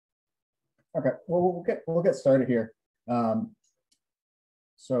Okay, well, we'll get started here.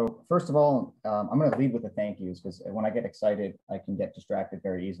 So first of all, I'm going to lead with the thank yous because when I get excited, I can get distracted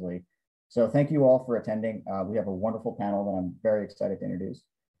very easily. So thank you all for attending. We have a wonderful panel that I'm very excited to introduce.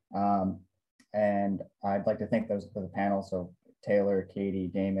 And I'd like to thank those for the panel. So Taylor, Katie,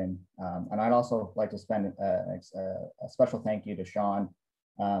 Damon, and I'd also like to spend a special thank you to Sean.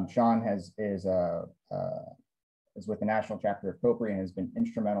 Sean is with the national chapter of COPRI and has been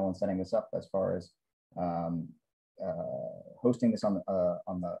instrumental in setting this up as far as hosting this on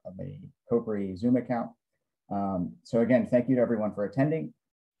the COPRI Zoom account. So again, thank you to everyone for attending.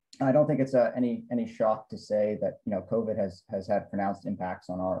 I don't think it's any shock to say that COVID has had pronounced impacts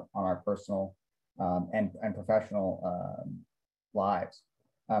on our personal and professional lives.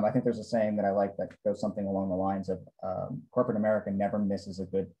 I think there's a saying that I like that goes something along the lines of corporate America never misses a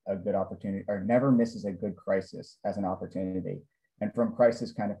good opportunity, or never misses a good crisis as an opportunity. And from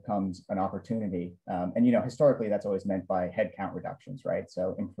crisis kind of comes an opportunity. And historically that's always meant by headcount reductions, right?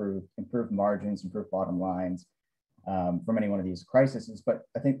 So improved margins, improved bottom lines from any one of these crises. But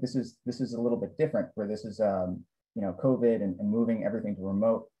I think this is a little bit different, where this is COVID and moving everything to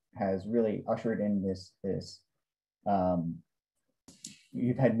remote has really ushered in this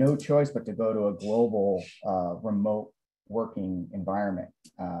you've had no choice but to go to a global remote working environment.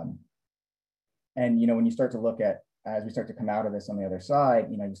 And when you start to look at, as we start to come out of this on the other side,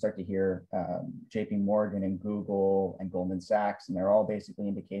 you start to hear JP Morgan and Google and Goldman Sachs, and they're all basically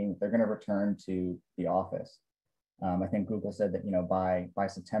indicating that they're going to return to the office. I think Google said that by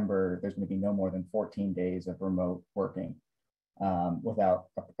September there's going to be no more than 14 days of remote working without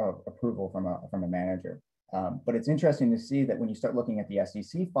approval from a manager. But it's interesting to see that when you start looking at the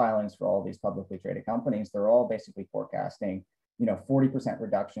SEC filings for all these publicly traded companies, they're all basically forecasting 40%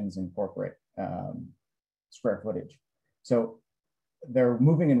 reductions in corporate square footage. So they're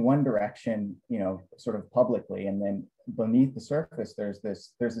moving in one direction, sort of publicly, and then beneath the surface, there's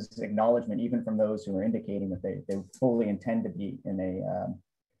this acknowledgement, even from those who are indicating that they fully intend to be in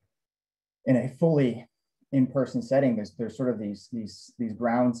a fully in-person setting. There's sort of these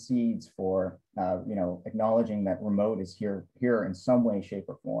ground seeds for acknowledging that remote is here in some way, shape,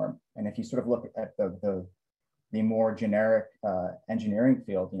 or form. And if you sort of look at the more generic engineering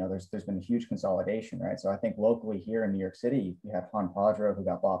field, there's been a huge consolidation, right? So I think locally here in New York City, you have Hanpadro, who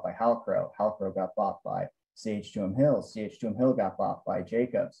got bought by Halcro. Halcro got bought by CH2M Hill. CH2M Hill got bought by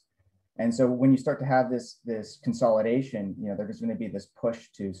Jacobs. And so when you start to have this consolidation, there's going to be this push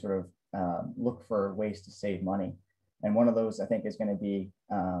to sort of look for ways to save money. And one of those, I think, is going to be,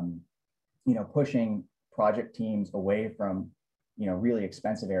 pushing project teams away from really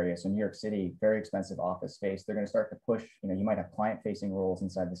expensive areas. So New York City, very expensive office space. They're going to start to push, you might have client facing roles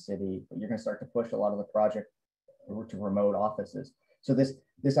inside the city, but you're going to start to push a lot of the project to remote offices. So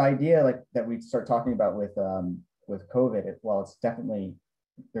this idea that we start talking about with COVID, while it's definitely,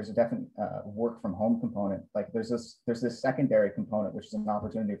 there's a definite work from home component, like there's this secondary component, which is an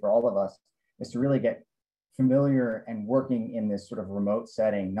opportunity for all of us, is to really get familiar and working in this sort of remote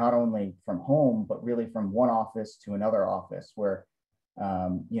setting, not only from home, but really from one office to another office, where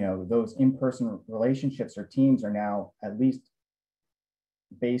those in-person relationships or teams are now at least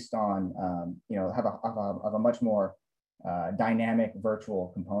based on have a much more dynamic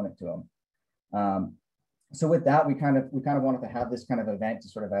virtual component to them. So with that, we kind of wanted to have this kind of event to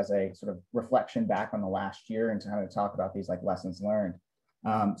sort of as a sort of reflection back on the last year and to kind of talk about these like lessons learned.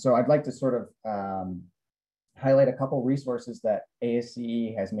 So I'd like to sort of highlight a couple resources that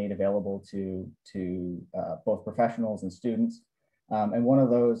ASCE has made available to both professionals and students. And one of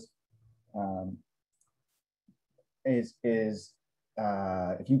those is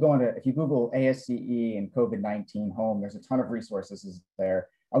if you Google ASCE and COVID-19 home, there's a ton of resources there.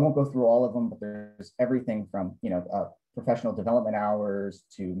 I won't go through all of them, but there's everything from professional development hours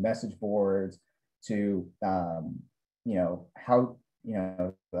to message boards to how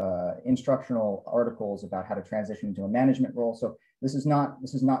instructional articles about how to transition into a management role. So this is not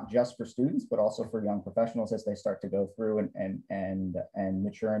just for students, but also for young professionals as they start to go through and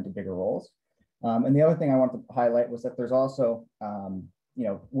mature into bigger roles. And the other thing I wanted to highlight was that there's also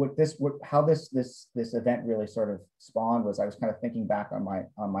how this event really sort of spawned was I was kind of thinking back on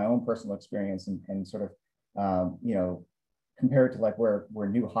my own personal experience and sort of compared to like where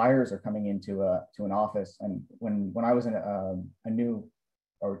new hires are coming into an office. And when I was a new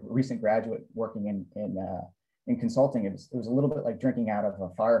or recent graduate working in consulting, it was a little bit like drinking out of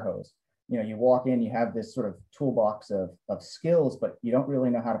a fire hose. You walk in, you have this sort of toolbox of skills, but you don't really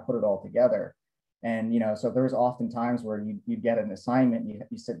know how to put it all together. And so there was often times where you'd get an assignment,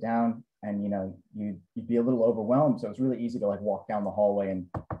 you sit down, and you'd be a little overwhelmed. So it was really easy to like walk down the hallway and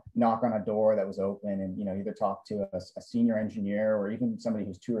knock on a door that was open and, you know, either talk to a senior engineer or even somebody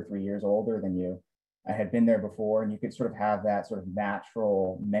who's 2 or 3 years older than you. I had been there before, and you could sort of have that sort of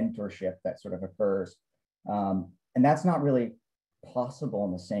natural mentorship that sort of occurs. And that's not really possible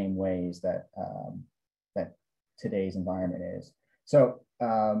in the same ways that that today's environment is. So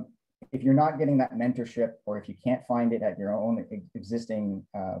if you're not getting that mentorship, or if you can't find it at your own existing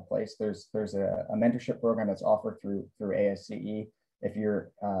place, there's a mentorship program that's offered through ASCE. If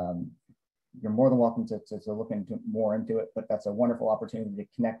you're more than welcome to look more into it, but that's a wonderful opportunity to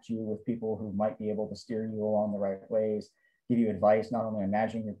connect you with people who might be able to steer you along the right ways, give you advice, not only on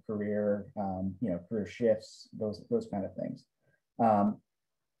managing your career, you know, career shifts, those kind of things.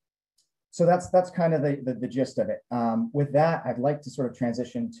 So that's kind of the gist of it. With that, I'd like to sort of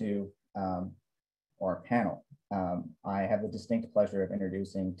transition to our panel. I have the distinct pleasure of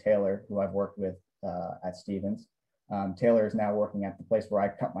introducing Taylor, who I've worked with at Stevens. Taylor is now working at the place where I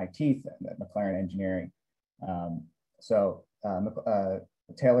cut my teeth at McLaren Engineering.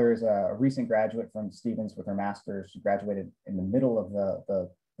 Taylor is a recent graduate from Stevens with her master's. She graduated in the middle of the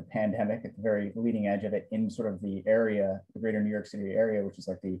pandemic, at the very leading edge of it, in sort of the area, the greater New York City area, which is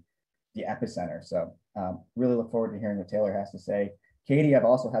like the epicenter. So really look forward to hearing what Taylor has to say. Katie, I've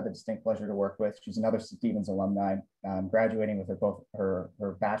also had the distinct pleasure to work with. She's another Stevens alumni, graduating with both her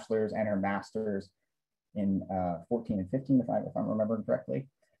bachelor's and her master's in 14 and 15, if I'm remembering correctly.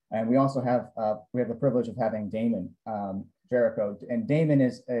 And we also have the privilege of having Damon Jericho, and Damon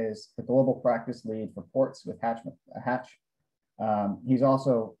is the global practice lead for ports with Hatch. He's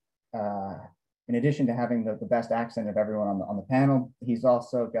also, in addition to having the best accent of everyone on the panel, he's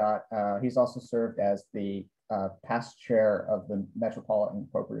also served as the past chair of the Metropolitan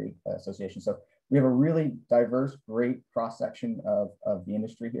COPRI Association. So we have a really diverse, great cross section of the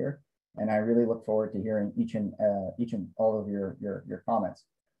industry here. And I really look forward to hearing each and all of your comments.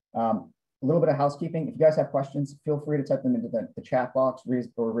 A little bit of housekeeping. If you guys have questions, feel free to type them into the chat box, raise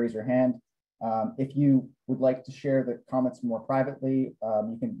your hand. If you would like to share the comments more privately,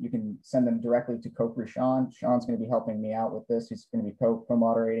 you can send them directly to COPRI Sean. Sean's going to be helping me out with this. He's going to be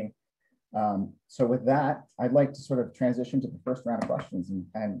co-moderating. So with that, I'd like to sort of transition to the first round of questions,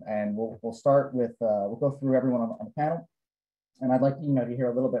 and we'll start with we'll go through everyone on the panel. And I'd like to hear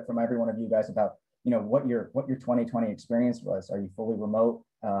a little bit from every one of you guys about what your 2020 experience was. Are you fully remote?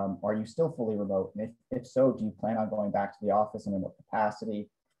 Are you still fully remote? And if so, do you plan on going back to the office, and in what capacity?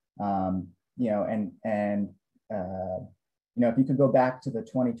 If you could go back to the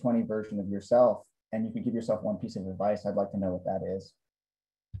 2020 version of yourself and you could give yourself one piece of advice, I'd like to know what that is.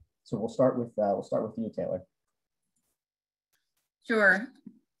 So we'll start with you, Taylor. Sure.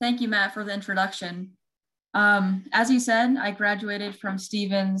 Thank you, Matt, for the introduction. As you said, I graduated from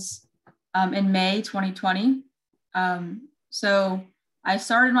Stevens in May 2020. So I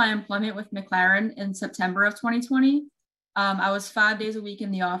started my employment with McLaren in September of 2020. I was 5 days a week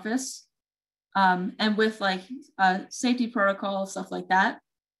in the office, and with safety protocols, stuff like that.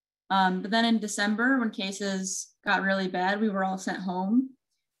 But then in December, when cases got really bad, we were all sent home.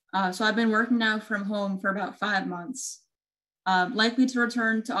 So I've been working now from home for about 5 months. Likely to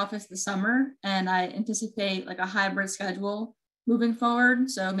return to office this summer, and I anticipate a hybrid schedule moving forward.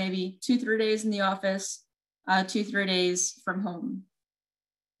 So maybe 2-3 days in the office, 2-3 days from home.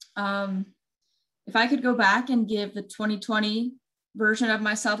 If I could go back and give the 2020 version of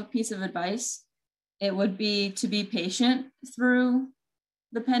myself a piece of advice, it would be to be patient through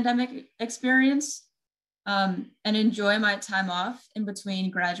the pandemic experience, and enjoy my time off in between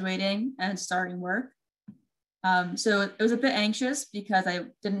graduating and starting work. So it was a bit anxious because I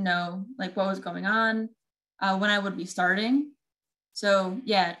didn't know what was going on, when I would be starting. So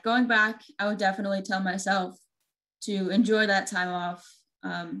yeah, going back, I would definitely tell myself to enjoy that time off,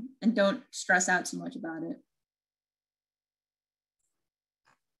 and don't stress out too much about it.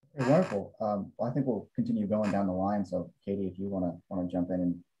 Okay, wonderful. Well, I think we'll continue going down the line. So Katie, if you want to jump in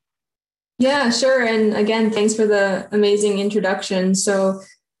and. Yeah, sure. And again, thanks for the amazing introduction. So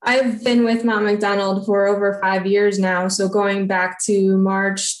I've been with Mount McDonald for over 5 years now. So going back to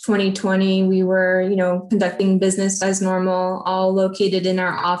March 2020, we were, conducting business as normal, all located in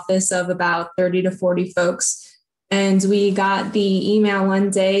our office of about 30 to 40 folks. And we got the email one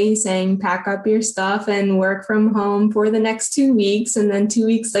day saying, pack up your stuff and work from home for the next 2 weeks. And then 2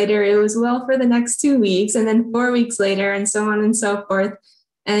 weeks later, it was, well, for the next 2 weeks, and then 4 weeks later, and so on and so forth.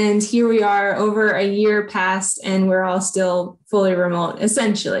 And here we are, over a year past, and we're all still fully remote,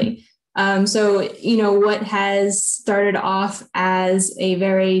 essentially. So what has started off as a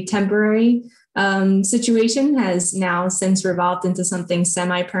very temporary situation has now since revolved into something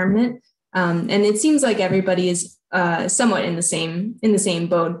semi-permanent. And it seems like everybody is somewhat in the same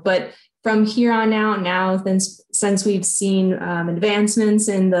boat. But from here on out now, since we've seen advancements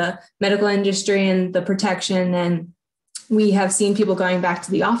in the medical industry and the protection, and we have seen people going back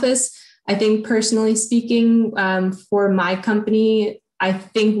to the office, I think personally speaking, for my company, I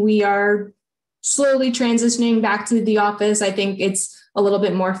think we are slowly transitioning back to the office. I think it's a little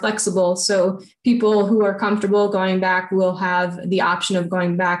bit more flexible. So people who are comfortable going back will have the option of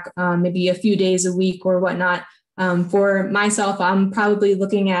going back maybe a few days a week or whatnot. For myself, I'm probably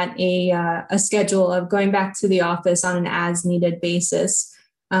looking at a schedule of going back to the office on an as needed basis.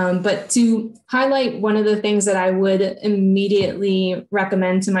 But to highlight one of the things that I would immediately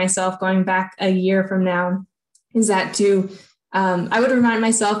recommend to myself going back a year from now is that I would remind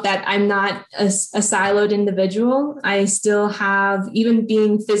myself that I'm not a siloed individual. I still have, even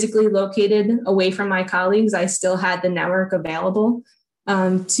being physically located away from my colleagues, I still had the network available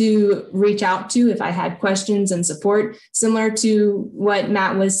to reach out to if I had questions and support. Similar to what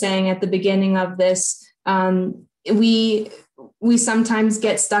Matt was saying at the beginning of this, we sometimes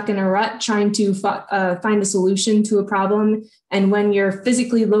get stuck in a rut trying to find a solution to a problem. And when you're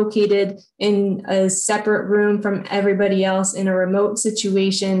physically located in a separate room from everybody else in a remote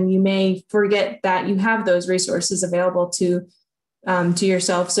situation, you may forget that you have those resources available to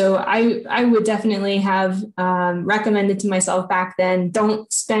yourself. So I would definitely have recommended to myself back then,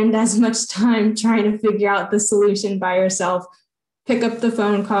 don't spend as much time trying to figure out the solution by yourself. Pick up the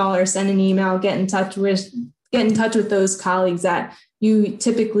phone call or send an email, get in touch with those colleagues that you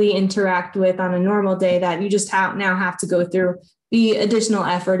typically interact with on a normal day that you just now have to go through the additional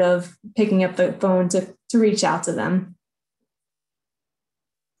effort of picking up the phone to reach out to them.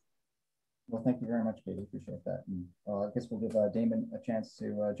 Well, thank you very much, Katie. Appreciate that. And I guess we'll give Damon a chance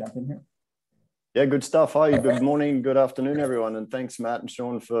to jump in here. Yeah, good stuff. Hi, good morning, good afternoon, everyone. And thanks, Matt and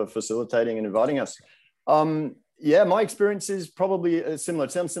Sean, for facilitating and inviting us. Yeah, my experience is probably similar.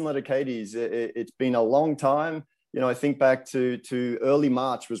 It sounds similar to Katie's. It's been a long time. You know, I think back to early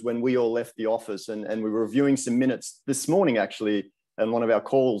March was when we all left the office, and we were reviewing some minutes this morning, actually, on one of our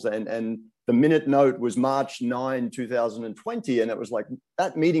calls. And the minute note was March 9, 2020. And it was like,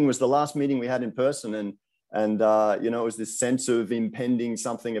 that meeting was the last meeting we had in person. And you know, it was this sense of impending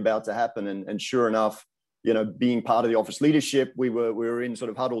something about to happen. And sure enough, you know, being part of the office leadership, we were in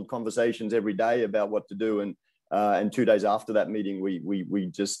sort of huddled conversations every day about what to do. And 2 days after that meeting, we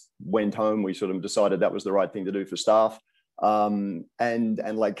just went home. We sort of decided that was the right thing to do for staff. And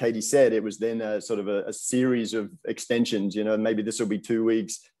like Katie said, it was then a sort of a series of extensions. You know, maybe this will be 2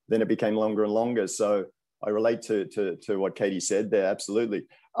 weeks. Then it became longer and longer. So I relate to what Katie said there. Absolutely.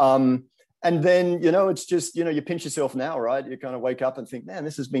 And then, you know, it's just, you know, you pinch yourself now, right? You kind of wake up and think, man,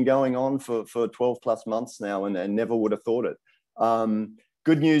 this has been going on for 12 plus months now, and never would have thought it.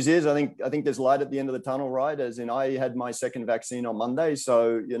 Good news is, I think there's light at the end of the tunnel, right? As in, I had my second vaccine on Monday,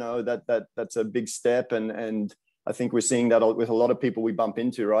 so you know that's a big step, and I think we're seeing that with a lot of people we bump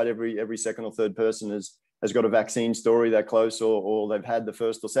into, right? Every second or third person has got a vaccine story that close, or they've had the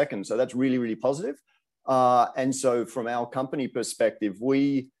first or second, so that's really, really positive. And so from our company perspective,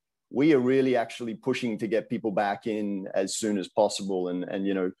 we are really actually pushing to get people back in as soon as possible, and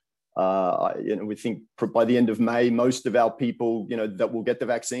you know, we think by the end of May, most of our people, you know, that will get the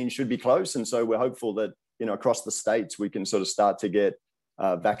vaccine should be close. And so we're hopeful that, you know, across the states, we can sort of start to get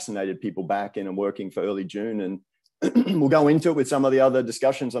vaccinated people back in and working for early June. And we'll go into it with some of the other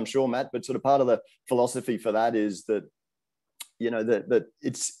discussions, I'm sure, Matt, but sort of part of the philosophy for that is that, you know, that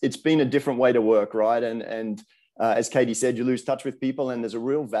it's been a different way to work, right? And as Katie said, you lose touch with people, and there's a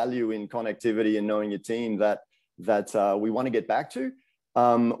real value in connectivity and knowing your team that we want to get back to.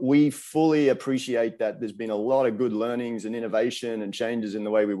 We fully appreciate that there's been a lot of good learnings and innovation and changes in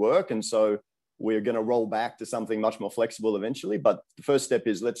the way we work. And so we're going to roll back to something much more flexible eventually. But the first step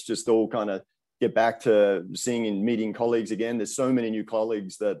is let's just all kind of get back to seeing and meeting colleagues again. There's so many new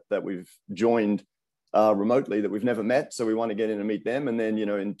colleagues that we've joined remotely that we've never met. So we want to get in and meet them. And then, you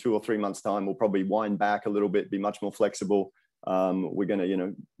know, in 2 or 3 months' time, we'll probably wind back a little bit, be much more flexible. We're going to, you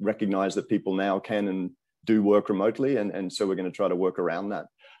know, recognize that people now can and do work remotely. And so we're going to try to work around that.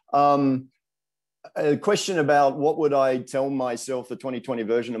 A question about what would I tell myself, the 2020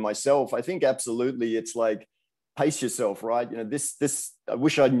 version of myself? I think absolutely it's like, pace yourself, right? You know, this, I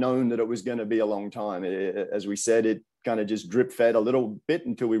wish I'd known that it was going to be a long time. As we said, it kind of just drip fed a little bit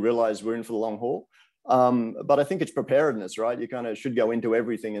until we realized we're in for the long haul. But I think it's preparedness, right? You kind of should go into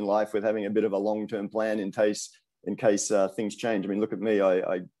everything in life with having a bit of a long-term plan in case things change. I mean, look at me.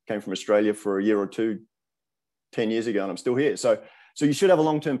 I came from Australia for a year or two, 10 years ago, and I'm still here. So you should have a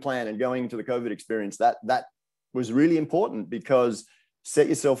long-term plan. And going into the COVID experience, that was really important because set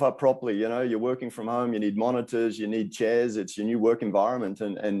yourself up properly. You know, you're working from home, you need monitors, you need chairs, it's your new work environment.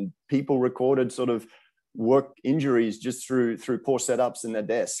 And people recorded sort of work injuries just through poor setups in their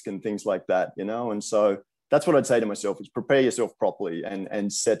desk and things like that, you know. And so that's what I'd say to myself is prepare yourself properly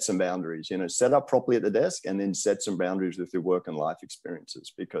and set some boundaries, you know, set up properly at the desk and then set some boundaries with your work and life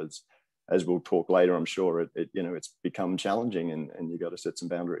experiences, because as we'll talk later, I'm sure you know, it's become challenging and you got to set some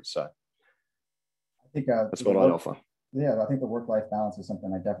boundaries. So I think that's what I'd offer. Yeah, I think the work-life balance is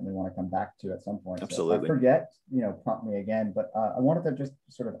something I definitely want to come back to at some point. Absolutely. So if I forget, you know, prompt me again. But I wanted to just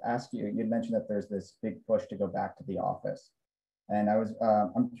sort of ask you. You mentioned that there's this big push to go back to the office, and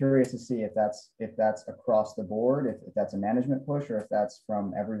I'm curious to see if that's across the board, if that's a management push, or if that's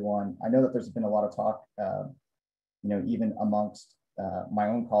from everyone. I know that there's been a lot of talk, you know, even amongst my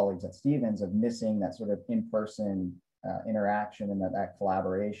own colleagues at Stevens, of missing that sort of in-person interaction and that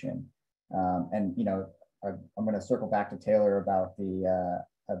collaboration, and you know. I'm going to circle back to Taylor about the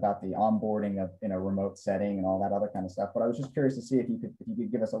onboarding of in a remote setting and all that other kind of stuff. But I was just curious to see if you could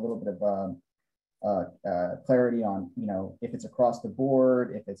give us a little bit of clarity on, you know, if it's across the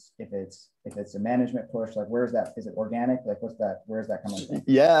board, if it's a management push, like where's that? Is it organic? Like where's that coming from?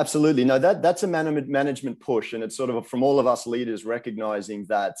 Yeah, absolutely. No, that's a management push, and it's sort of from all of us leaders recognizing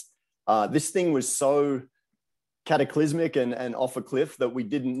that this thing was so cataclysmic and off a cliff that we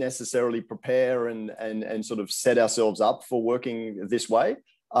didn't necessarily prepare and sort of set ourselves up for working this way.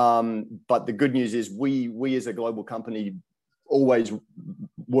 But the good news is we as a global company always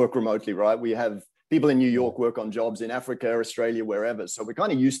work remotely, right? We have people in New York work on jobs in Africa, Australia, wherever. So we're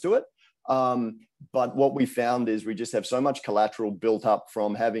kind of used to it. But what we found is we just have so much collateral built up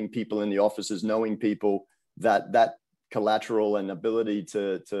from having people in the offices, knowing people, that collateral and ability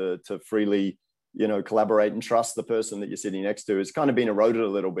to freely, you know, collaborate and trust the person that you're sitting next to has kind of been eroded a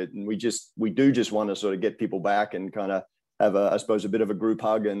little bit. And we do just want to sort of get people back and kind of have I suppose, a bit of a group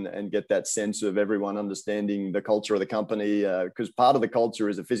hug and get that sense of everyone understanding the culture of the company. Because part of the culture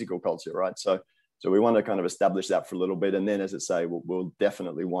is a physical culture, right? So we want to kind of establish that for a little bit. And then, as I say, we'll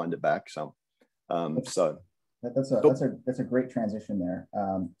definitely wind it back some. So that's a great transition there.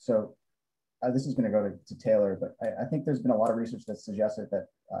 This is going to go to Taylor, but I think there's been a lot of research that suggested that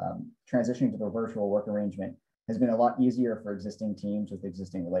transitioning to the virtual work arrangement has been a lot easier for existing teams with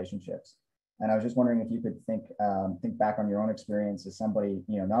existing relationships. And I was just wondering if you could think back on your own experience as somebody,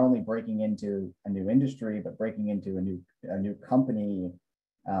 you know, not only breaking into a new industry, but breaking into a new company,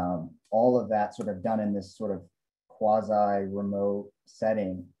 all of that sort of done in this sort of quasi-remote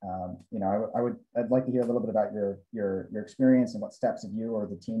setting. You know, I'd like to hear a little bit about your experience and what steps of you or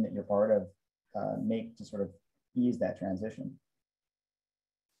the team that you're part of make to sort of ease that transition.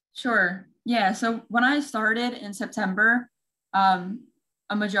 Sure. Yeah. So when I started in September,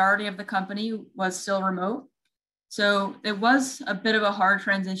 a majority of the company was still remote. So it was a bit of a hard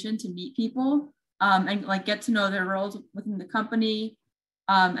transition to meet people and like get to know their roles within the company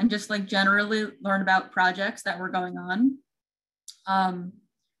and just like generally learn about projects that were going on.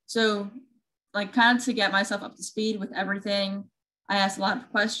 So like kind of to get myself up to speed with everything, I asked a lot of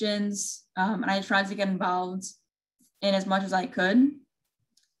questions and I tried to get involved in as much as I could.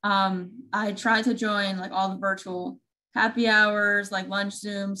 I tried to join like all the virtual happy hours, like lunch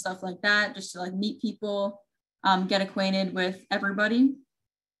Zoom, stuff like that, just to like meet people, get acquainted with everybody.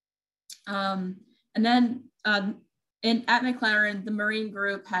 And then at McLaren, the Marine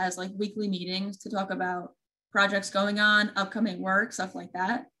group has like weekly meetings to talk about projects going on, upcoming work, stuff like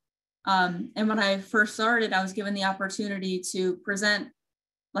that. And when I first started, I was given the opportunity to present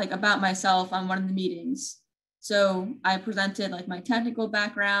like about myself on one of the meetings. So I presented like my technical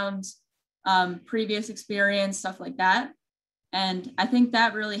background, previous experience, stuff like that. And I think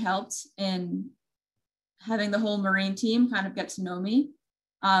that really helped in having the whole Marine team kind of get to know me.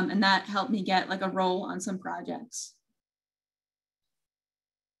 And that helped me get like a role on some projects.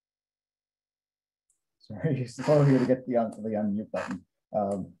 Sorry, slow here to get the unmute button.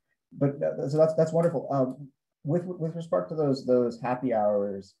 But so that's wonderful. With respect to those happy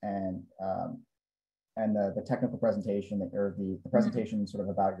hours and the technical presentation or the presentation sort of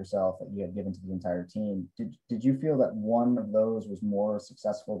about yourself that you had given to the entire team, did you feel that one of those was more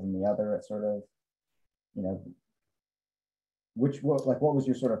successful than the other at sort of, you know, what was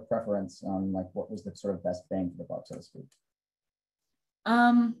your sort of preference on like what was the sort of best bang for the buck, so to speak?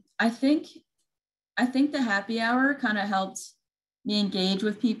 I think the happy hour kind of helped me engage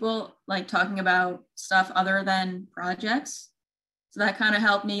with people, like talking about stuff other than projects. So that kind of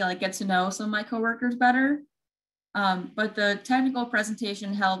helped me like get to know some of my coworkers better. But the technical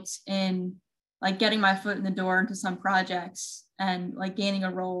presentation helped in like getting my foot in the door into some projects and like gaining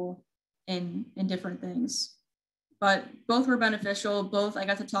a role in different things. but both were beneficial. Both I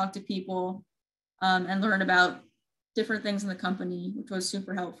got to talk to people and learn about different things in the company, which was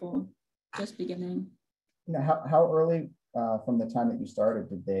super helpful just beginning. Now, how early from the time that you started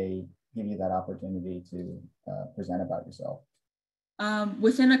did they give you that opportunity to present about yourself?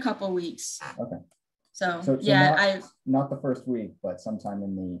 Within a couple weeks. Okay. So yeah, not the first week, but sometime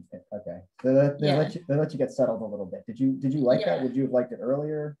in the, okay. They let you get settled a little bit. Did you like that? Would you have liked it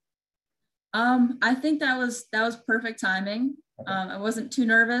earlier? I think that was perfect timing. Okay. I wasn't too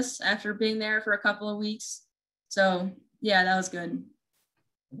nervous after being there for a couple of weeks. So yeah, that was good.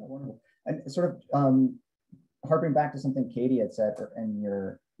 Okay, wonderful. And sort of harping back to something Katie had said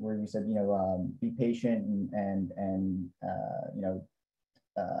where you said, be patient and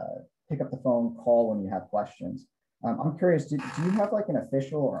pick up the phone, call when you have questions. I'm curious, do you have like an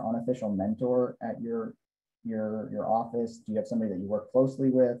official or unofficial mentor at your office? Do you have somebody that you work closely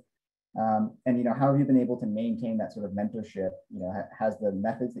with? And how have you been able to maintain that sort of mentorship? Has the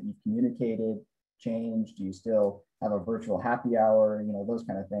methods that you've communicated changed? Do you still have a virtual happy hour? Those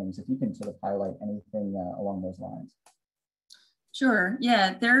kind of things. If you can sort of highlight anything along those lines. Sure.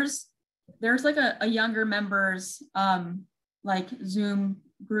 Yeah. There's like a younger members like Zoom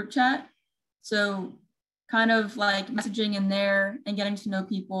group chat. So kind of like messaging in there and getting to know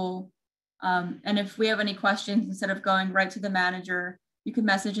people. And if we have any questions, instead of going right to the manager, you can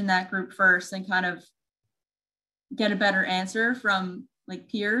message in that group first and kind of get a better answer from like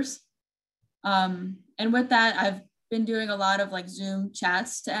peers. And with that, I've been doing a lot of like Zoom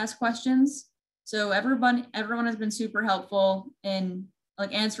chats to ask questions. So everyone has been super helpful in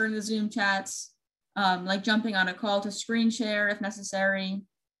like answering the Zoom chats, like jumping on a call to screen share if necessary.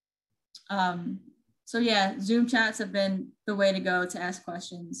 So yeah, Zoom chats have been the way to go to ask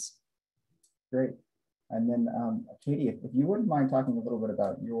questions. Great. And then Katie, if you wouldn't mind talking a little bit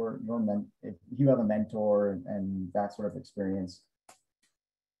about if you have a mentor and that sort of experience.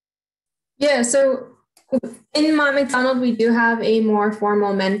 Yeah, so in Mott MacDonald, we do have a more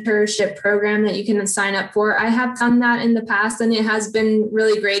formal mentorship program that you can sign up for. I have done that in the past and it has been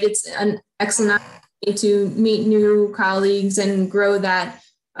really great. It's an excellent opportunity to meet new colleagues and grow that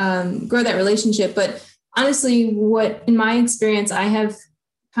relationship. But honestly, in my experience, I have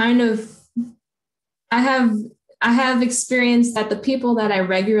experienced that the people that I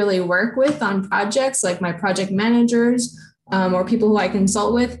regularly work with on projects, like my project managers or people who I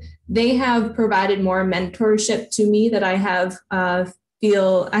consult with, they have provided more mentorship to me that I have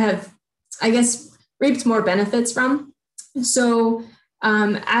reaped more benefits from. So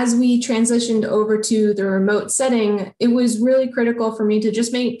as we transitioned over to the remote setting, it was really critical for me to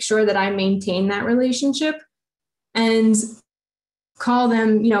just make sure that I maintain that relationship and call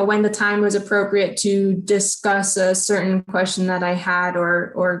them, when the time was appropriate to discuss a certain question that I had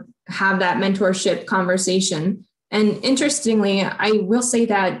or have that mentorship conversation. And interestingly, I will say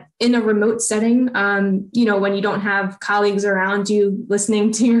that in a remote setting, when you don't have colleagues around you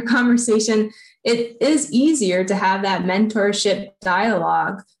listening to your conversation, it is easier to have that mentorship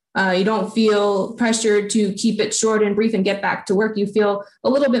dialogue. You don't feel pressured to keep it short and brief and get back to work. You feel a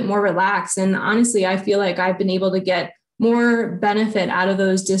little bit more relaxed. And honestly, I feel like I've been able to get more benefit out of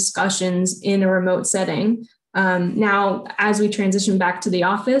those discussions in a remote setting. Now, as we transition back to the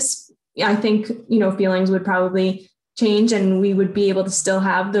office, I think, feelings would probably change and we would be able to still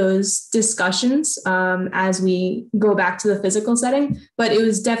have those discussions as we go back to the physical setting. But it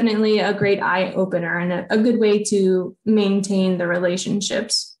was definitely a great eye opener and a good way to maintain the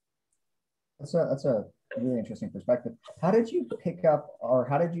relationships. That's a really interesting perspective. How did you pick up, or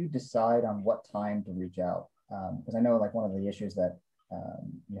how did you decide on what time to reach out? Because I know like one of the issues that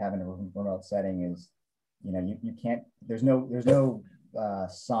you have in a remote setting is, you can't, there's no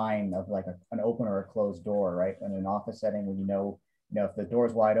sign of like an open or a closed door, right? In an office setting when if the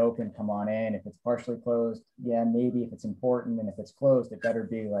door's wide open, come on in. If it's partially closed, yeah, maybe. If it's important, and if it's closed, it better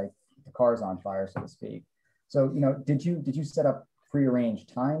be like the car's on fire, so to speak. So, did you set up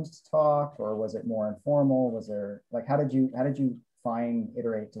prearranged times to talk, or was it more informal? Was there like, how did you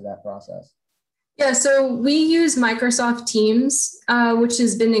iterate to that process? Yeah, so we use Microsoft Teams, which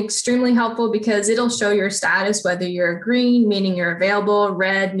has been extremely helpful because it'll show your status, whether you're green, meaning you're available,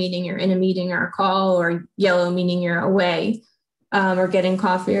 red, meaning you're in a meeting or a call, or yellow, meaning you're away or getting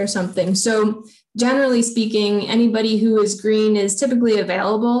coffee or something. So generally speaking, anybody who is green is typically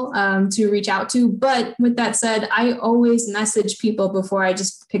available to reach out to. But with that said, I always message people before I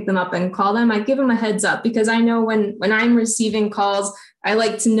just pick them up and call them. I give them a heads up because I know when I'm receiving calls, I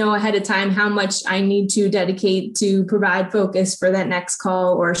like to know ahead of time how much I need to dedicate to provide focus for that next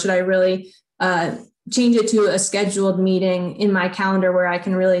call, or should I really change it to a scheduled meeting in my calendar where I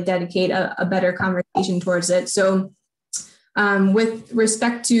can really dedicate a better conversation towards it. So with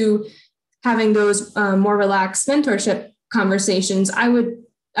respect to having those more relaxed mentorship conversations, I would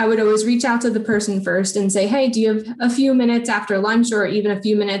always reach out to the person first and say, hey, do you have a few minutes after lunch or even a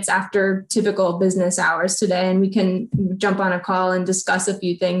few minutes after typical business hours today? And we can jump on a call and discuss a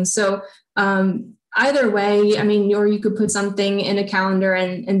few things. So either way, I mean, or you could put something in a calendar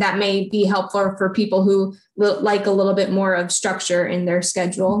and that may be helpful for people who like a little bit more of structure in their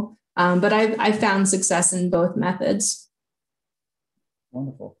schedule. But I've found success in both methods.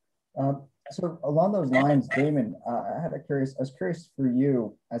 Wonderful. So along those lines, Damon, I was curious for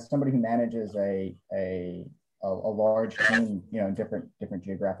you as somebody who manages a large team, in different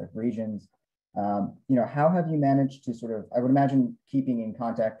geographic regions. How have you managed to sort of? I would imagine keeping in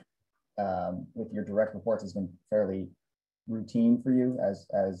contact with your direct reports has been fairly routine for you,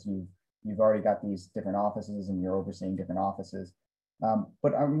 as you've already got these different offices and you're overseeing different offices.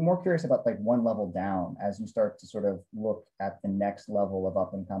 But I'm more curious about like one level down as you start to sort of look at the next level of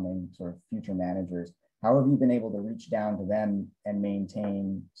up and coming sort of future managers. How have you been able to reach down to them and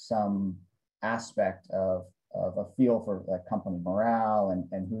maintain some aspect of a feel for like company morale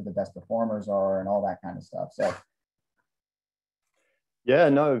and who the best performers are and all that kind of stuff? So, yeah,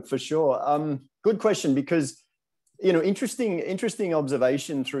 no, for sure. Good question, because interesting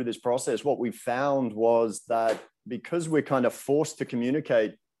observation through this process. What we found was that because we're kind of forced to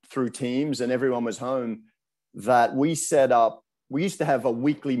communicate through Teams and everyone was home, that we used to have a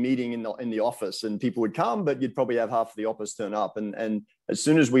weekly meeting in the office and people would come, but you'd probably have half of the office turn up. And as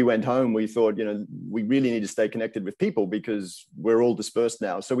soon as we went home, we thought, we really need to stay connected with people because we're all dispersed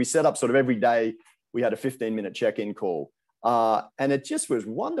now. So we set up sort of every day, we had a 15-minute check-in call. And it just was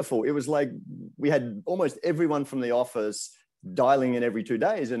wonderful. It was like we had almost everyone from the office dialing in every 2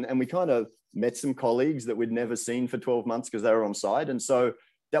 days. And we kind of met some colleagues that we'd never seen for 12 months because they were on site. And so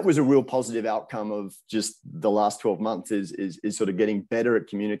that was a real positive outcome of just the last 12 months is sort of getting better at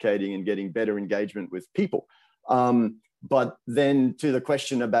communicating and getting better engagement with people. But then to the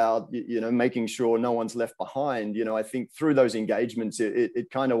question about, making sure no one's left behind, I think through those engagements,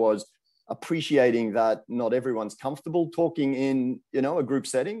 it kind of was appreciating that not everyone's comfortable talking in, a group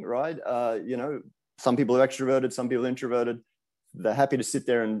setting, right? Some people are extroverted, some people are introverted. They're happy to sit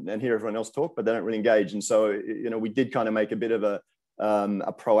there and hear everyone else talk, but they don't really engage. And so, we did kind of make a bit of a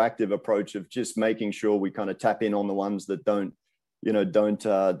proactive approach of just making sure we kind of tap in on the ones that don't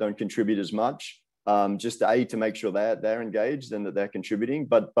contribute as much. Just to make sure they're engaged and that they're contributing,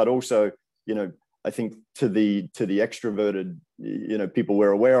 but also, I think to the extroverted, people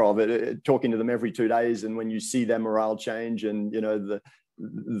we're aware of it, talking to them every 2 days. And when you see their morale change and,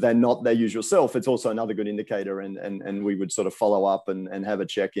 they're not their usual self, it's also another good indicator. And we would sort of follow up and have a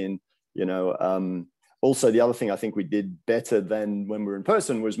check-in, Also, the other thing I think we did better than when we were in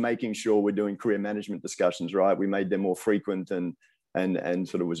person was making sure we're doing career management discussions, right? We made them more frequent and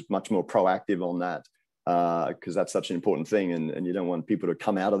sort of was much more proactive on that because that's such an important thing. And you don't want people to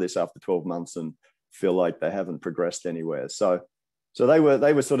come out of this after 12 months and feel like they haven't progressed anywhere. So they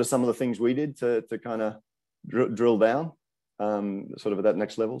were sort of some of the things we did to kind of drill down sort of at that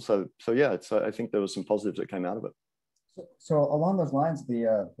next level. So yeah, I think there was some positives that came out of it. So along those lines,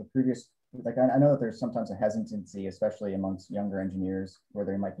 the previous, like I know that there's sometimes a hesitancy, especially amongst younger engineers, where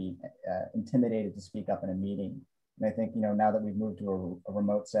they might be intimidated to speak up in a meeting. And I think, now that we've moved to a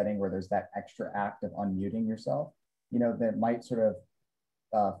remote setting where there's that extra act of unmuting yourself, that might sort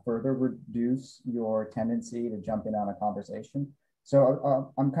of further reduce your tendency to jump in on a conversation.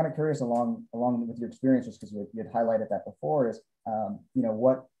 So I'm kind of curious along with your experience, just because you had highlighted that before, is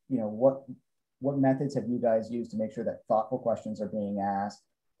what methods have you guys used to make sure that thoughtful questions are being asked,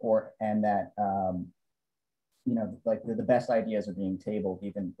 and that like the best ideas are being tabled,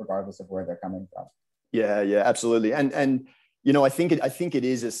 even regardless of where they're coming from? Yeah, absolutely. And I think it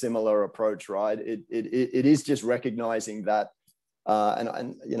is a similar approach, right? It is just recognizing that, and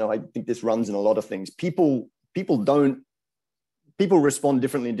I think this runs in a lot of things. People respond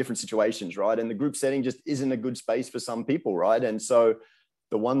differently in different situations, right? And the group setting just isn't a good space for some people, right? And so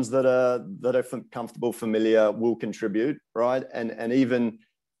the ones that are comfortable, familiar will contribute, right? And even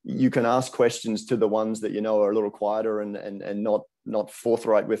you can ask questions to the ones that are a little quieter and not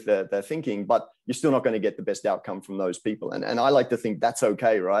forthright with their thinking, but you're still not going to get the best outcome from those people. And I like to think that's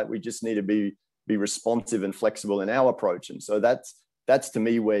okay, right? We just need to be responsive and flexible in our approach. And so that's to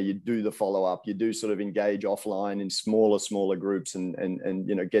me where you do the follow-up. You do sort of engage offline in smaller groups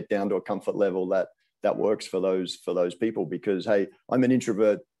and get down to a comfort level that works for those people, because hey, I'm an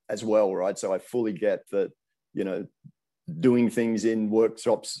introvert as well, right? So I fully get that, doing things in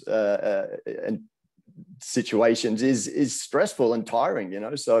workshops and situations is stressful and tiring,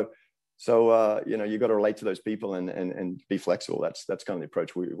 so you got to relate to those people and be flexible. That's kind of the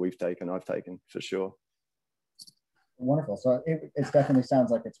approach I've taken for sure. Wonderful. So it definitely sounds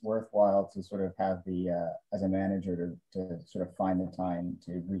like it's worthwhile to sort of have as a manager to sort of find the time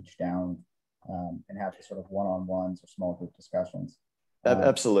to reach down and have the sort of one-on-ones or small group discussions.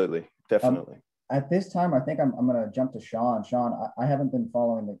 Absolutely, definitely. At this time, I think I'm going to jump to Sean. Sean, I haven't been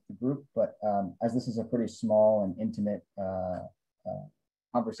following the group, but as this is a pretty small and intimate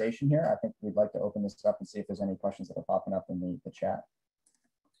conversation here, I think we'd like to open this up and see if there's any questions that are popping up in the chat.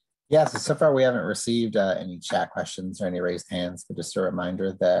 Yeah, so far we haven't received any chat questions or any raised hands, but just a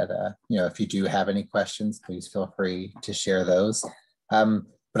reminder that, if you do have any questions, please feel free to share those.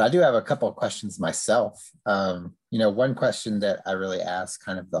 But I do have a couple of questions myself. One question that I really ask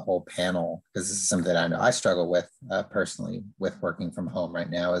kind of the whole panel, because this is something I know I struggle with personally with working from home right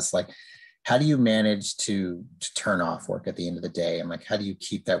now, is like, how do you manage to turn off work at the end of the day? And like, how do you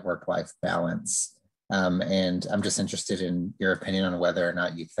keep that work-life balance? And I'm just interested in your opinion on whether or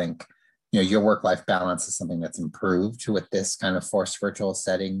not you think, your work-life balance is something that's improved with this kind of forced virtual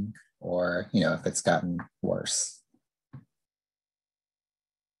setting, or, if it's gotten worse.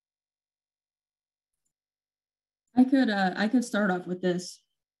 I could start off with this.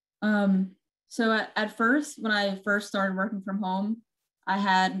 So at first, when I first started working from home, I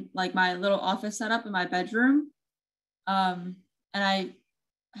had like my little office set up in my bedroom. And I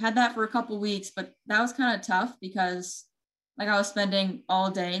had that for a couple of weeks, but that was kind of tough because like I was spending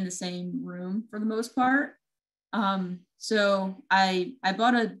all day in the same room for the most part. So I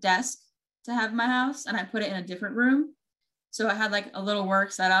bought a desk to have in my house and I put it in a different room. So I had like a little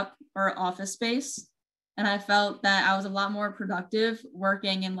work set up or office space. And I felt that I was a lot more productive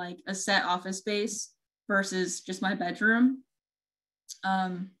working in like a set office space versus just my bedroom.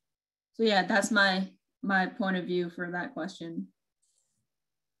 So yeah, that's my point of view for that question.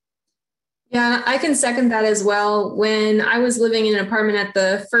 Yeah, I can second that as well. When I was living in an apartment at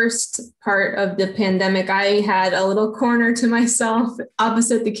the first part of the pandemic, I had a little corner to myself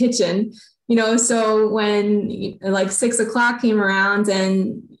opposite the kitchen, so when like 6 o'clock came around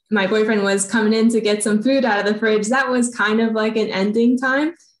and my boyfriend was coming in to get some food out of the fridge, that was kind of like an ending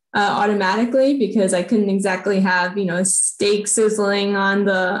time automatically, because I couldn't exactly have, steak sizzling on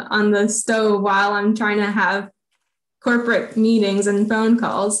the stove while I'm trying to have corporate meetings and phone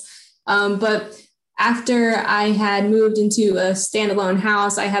calls. But after I had moved into a standalone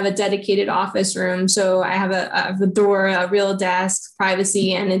house, I have a dedicated office room. So I have a door, a real desk,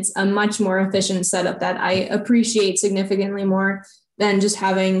 privacy, and it's a much more efficient setup that I appreciate significantly more than just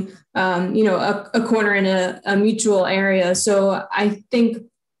having, a corner in a mutual area. So I think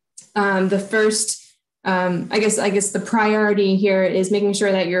the first, I guess the priority here is making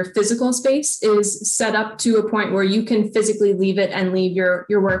sure that your physical space is set up to a point where you can physically leave it and leave your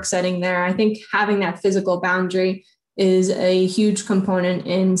work setting there. I think having that physical boundary is a huge component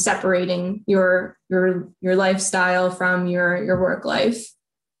in separating your lifestyle from your work life.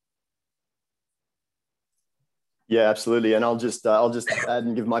 Yeah, absolutely. And I'll just add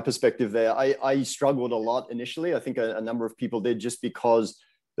and give my perspective there. I struggled a lot initially. I think a number of people did, just because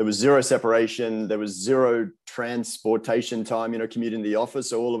there was zero separation. There was zero transportation time, commuting to the office.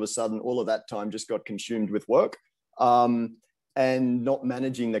 So all of a sudden, all of that time just got consumed with work and not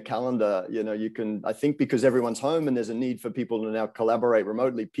managing the calendar. I think because everyone's home and there's a need for people to now collaborate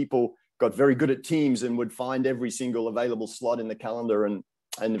remotely, people got very good at Teams and would find every single available slot in the calendar. And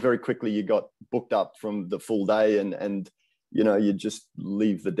very quickly you got booked up from the full day and you just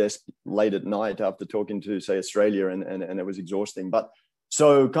leave the desk late at night after talking to, say, Australia, and it was exhausting. But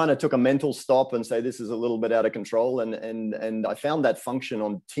so kind of took a mental stop and say, this is a little bit out of control. And I found that function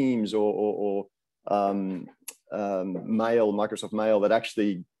on Teams or Microsoft Mail, that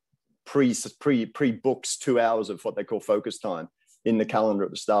actually pre-books 2 hours of what they call focus time in the calendar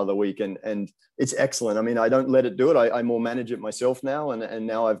at the start of the week. And it's excellent. I mean, I don't let it do it. I more manage it myself now. And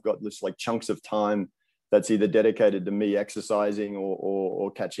now I've got this like chunks of time that's either dedicated to me exercising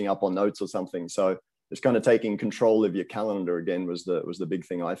or catching up on notes or something. So it's kind of taking control of your calendar again was the big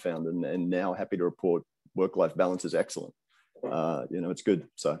thing I found. And now happy to report work-life balance is excellent. It's good.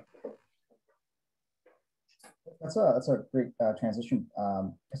 So that's a great transition,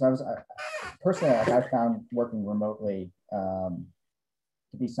 because personally I found working remotely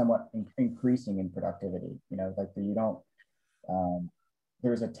to be somewhat increasing in productivity. There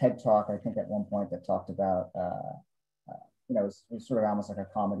was a TED talk, I think, at one point that talked about it was sort of almost like a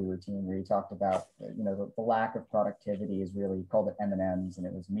comedy routine where he talked about the lack of productivity is really called it M&Ms, and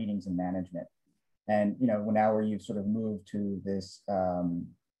it was meetings and management. And now where you've sort of moved to this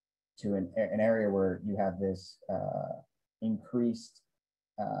to an area where you have this increased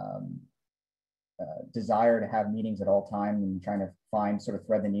desire to have meetings at all times and trying to find, sort of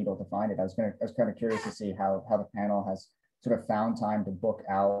thread the needle to find it. I was kind of curious to see how the panel has sort of found time to book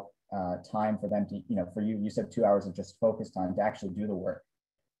out time for them to, you know, for you said 2 hours of just focus time to actually do the work.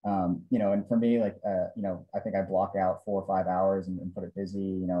 You know, and for me, like, you know, I think I block out 4 or 5 hours and put it busy,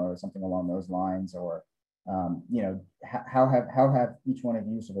 you know, or something along those lines. Or, you know, how have each one of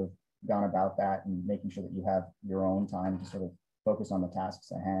you sort of gone about that and making sure that you have your own time to sort of focus on the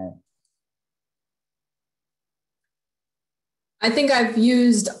tasks at hand? I think I've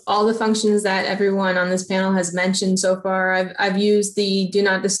used all the functions that everyone on this panel has mentioned so far. I've used the do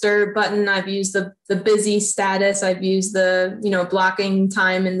not disturb button. I've used the busy status. I've used the, you know, blocking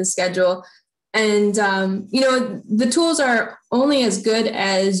time in the schedule. And, you know, the tools are only as good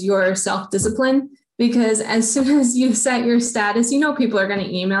as your self-discipline, because as soon as you set your status, you know, people are going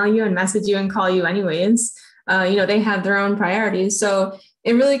to email you and message you and call you anyways. You know, they have their own priorities. So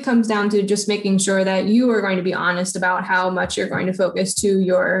it really comes down to just making sure that you are going to be honest about how much you're going to focus to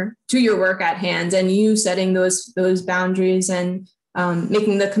your work at hand, and you setting those boundaries and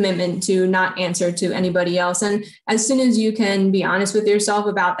making the commitment to not answer to anybody else. And as soon as you can be honest with yourself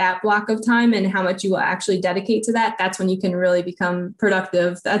about that block of time and how much you will actually dedicate to that, that's when you can really become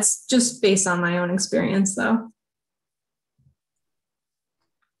productive. That's just based on my own experience, though.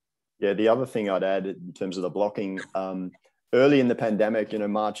 Yeah, the other thing I'd add in terms of the blocking, early in the pandemic, you know,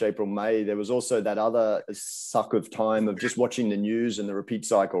 March, April, May, there was also that other suck of time of just watching the news and the repeat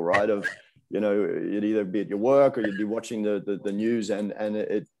cycle, right? Of, you know, you'd either be at your work or you'd be watching the news, and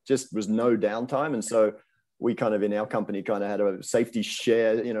it just was no downtime. And so we kind of in our company kind of had a safety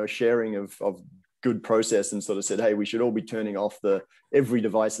share, you know, sharing of good process, and sort of said, hey, we should all be turning off every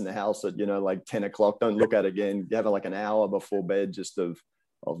device in the house at, you know, like 10 o'clock. Don't look at it again. You have like an hour before bed just of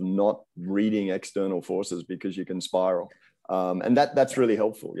not reading external forces, because you can spiral. And that's really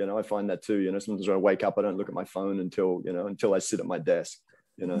helpful. You know, I find that too. You know, sometimes when I wake up, I don't look at my phone until I sit at my desk,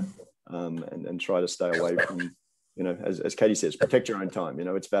 you know, and try to stay away from, you know, as Katie says, protect your own time. You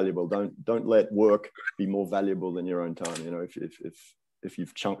know, it's valuable. Don't let work be more valuable than your own time. You know, if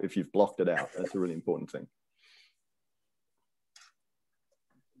you've blocked it out, that's a really important thing.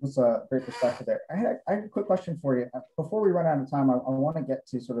 That's a great perspective there. I had a quick question for you. Before we run out of time, I want to get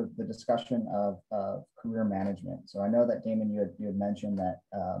to sort of the discussion of career management. So I know that, Damon, you had mentioned that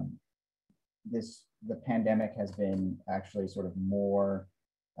the pandemic has been actually sort of more,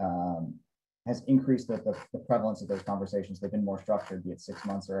 has increased the prevalence of those conversations. They've been more structured, be it 6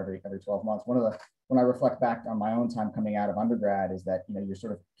 months or every 12 months. When I reflect back on my own time coming out of undergrad, is that, you know, you're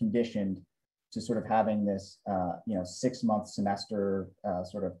sort of conditioned to sort of having this, you know, 6-month semester,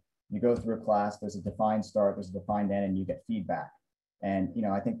 sort of, you go through a class, there's a defined start, there's a defined end, and you get feedback. And, you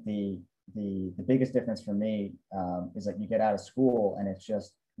know, I think the biggest difference for me is that you get out of school and it's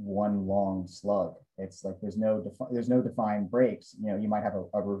just one long slug. It's like there's no defined breaks. You know, you might have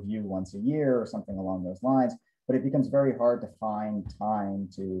a review once a year or something along those lines, but it becomes very hard to find time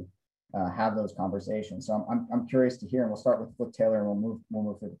to have those conversations. So I'm curious to hear, and we'll start with Taylor, and we'll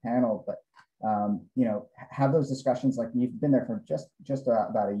move through the panel, but you know, have those discussions. Like, you've been there for just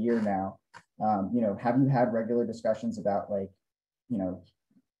about a year now. You know, have you had regular discussions about, like, you know,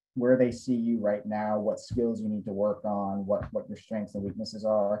 where they see you right now, what skills you need to work on, what your strengths and weaknesses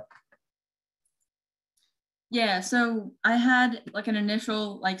are? Yeah, so I had like an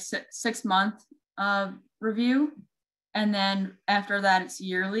initial like 6-month review, and then after that it's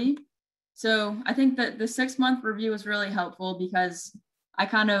yearly. So I think that the 6-month review was really helpful because I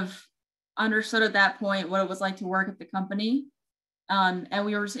kind of understood at that point what it was like to work at the company. And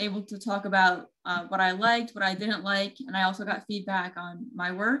we were just able to talk about what I liked, what I didn't like, and I also got feedback on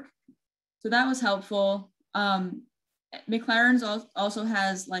my work. So that was helpful. McLaren's also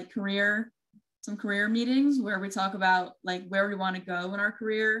has like some career meetings where we talk about like where we want to go in our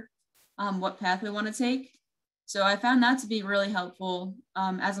career, what path we want to take. So I found that to be really helpful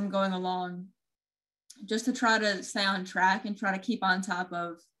as I'm going along, just to try to stay on track and try to keep on top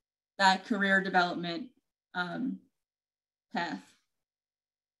of that career development path.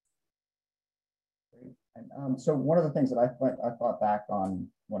 And so one of the things that I thought back on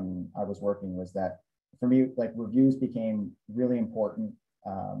when I was working was that, for me, like, reviews became really important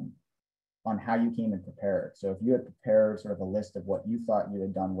on how you came in prepared. So if you had prepared sort of a list of what you thought you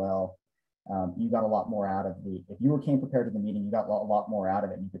had done well, you got a lot more out of if you came prepared to the meeting, you got a lot more out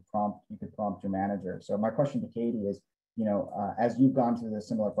of it, and you could prompt your manager. So my question to Katie is, you know, as you've gone through this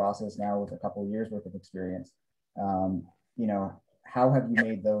similar process now with a couple of years worth of experience, you know, how have you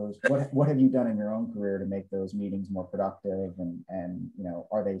made those? What have you done in your own career to make those meetings more productive? And you know,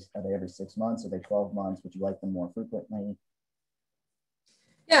 are they every 6 months? Are they 12 months? Would you like them more frequently?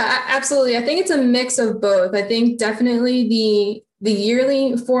 Yeah, absolutely. I think it's a mix of both. I think definitely the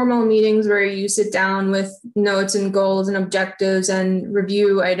yearly formal meetings where you sit down with notes and goals and objectives and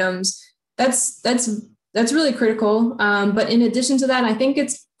review items, that's really critical. But in addition to that, I think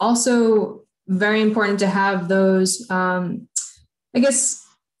it's also very important to have those, I guess,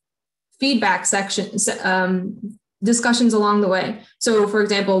 feedback sections, discussions along the way. So, for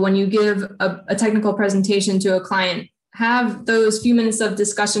example, when you give a technical presentation to a client, have those few minutes of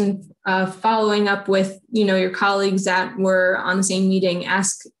discussion following up with, you know, your colleagues that were on the same meeting.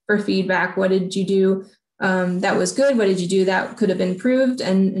 Ask for feedback. What did you do that was good? What did you do that could have been improved?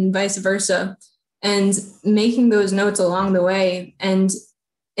 And vice versa. And making those notes along the way and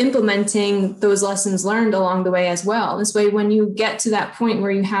implementing those lessons learned along the way as well. This way, when you get to that point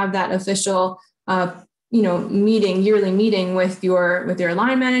where you have that official, yearly meeting with your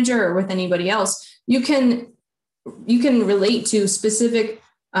line manager or with anybody else, you can relate to specific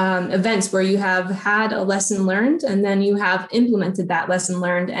events where you have had a lesson learned, and then you have implemented that lesson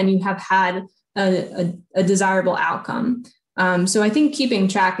learned, and you have had a desirable outcome. So I think keeping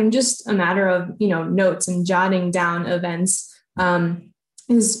track and just a matter of, notes and jotting down events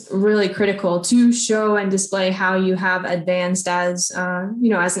is really critical to show and display how you have advanced as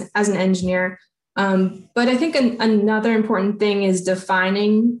an engineer. But I think another important thing is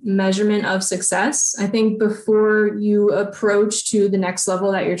defining measurement of success. I think before you approach to the next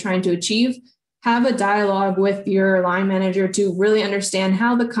level that you're trying to achieve, have a dialogue with your line manager to really understand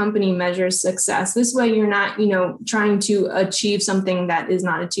how the company measures success. This way you're not, trying to achieve something that is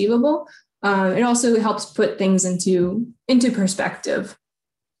not achievable. It also helps put things into perspective.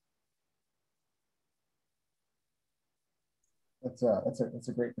 That's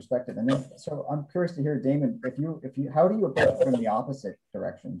a great perspective. And then, so I'm curious to hear, Damon, if you how do you approach from the opposite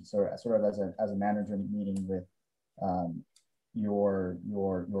direction? So sort of as a manager meeting with your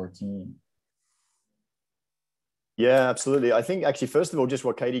team. Yeah, absolutely. I think actually, first of all, just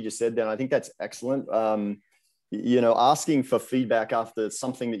what Katie just said, then I think that's excellent. Asking for feedback after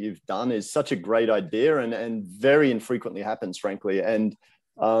something that you've done is such a great idea, and very infrequently happens, frankly. And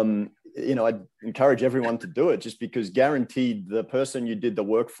I'd encourage everyone to do it, just because guaranteed the person you did the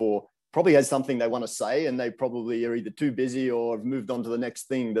work for probably has something they want to say, and they probably are either too busy or have moved on to the next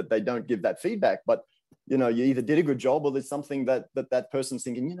thing that they don't give that feedback. But, you either did a good job, or there's something that person's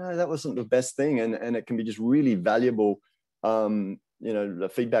thinking, that wasn't the best thing. And it can be just really valuable, the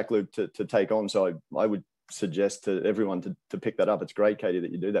feedback loop to take on. So I would suggest to everyone to pick that up. It's great, Katie,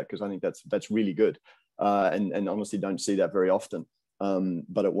 that you do that, because I think that's really good. And honestly don't see that very often.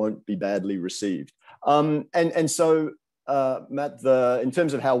 But it won't be badly received. So, Matt, in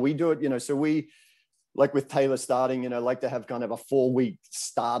terms of how we do it, so we, like with Taylor starting, like to have kind of a 4-week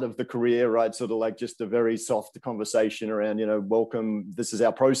start of the career, right? Sort of like just a very soft conversation around, welcome, this is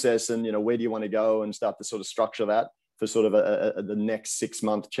our process, and, where do you want to go, and start to sort of structure that for sort of the next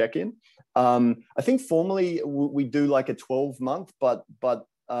 6-month check-in. I think formally we do like a 12-month, but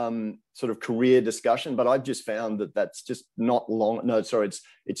sort of career discussion, but I've just found that that's just not long. No, sorry,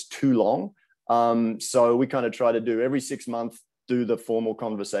 it's too long. So we kind of try to do every 6 months, do the formal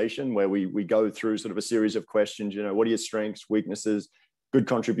conversation where we go through sort of a series of questions. What are your strengths, weaknesses, good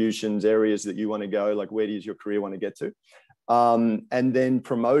contributions, areas that you want to go, like where does your career want to get to? And then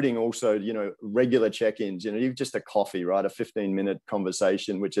promoting also, regular check-ins, you've just a coffee, right? A 15-minute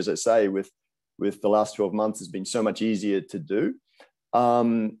conversation, which, as I say, with the last 12 months has been so much easier to do.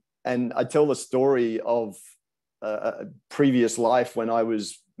 And I tell the story of a previous life when I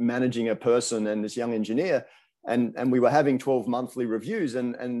was managing a person and this young engineer, and we were having 12 monthly reviews,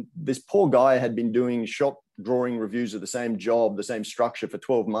 and this poor guy had been doing shop drawing reviews of the same job, the same structure for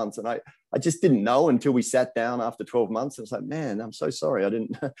 12 months. And I just didn't know until we sat down after 12 months. I was like, man, I'm so sorry. I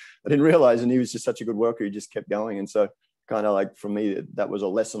didn't realize. And he was just such a good worker. He just kept going. And so kind of like for me, that was a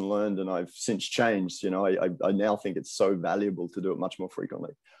lesson learned, and I've since changed. I now think it's so valuable to do it much more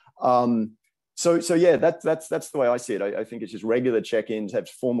frequently. So yeah, that's the way I see it. I think it's just regular check-ins, have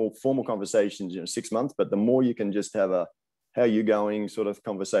formal conversations, 6 months, but the more you can just have a how are you going sort of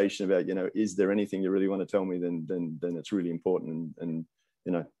conversation about, is there anything you really want to tell me, then it's really important. And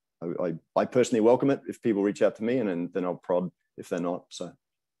I personally welcome it if people reach out to me, and then I'll prod if they're not. So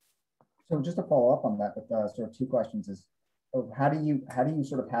just to follow up on that, with sort of 2 questions is, how do you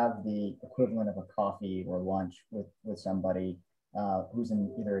sort of have the equivalent of a coffee or lunch with somebody who's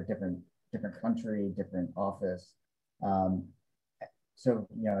in either a different country, different office? So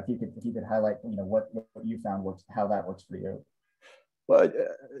if you could highlight what you found works, how that works for you. Well,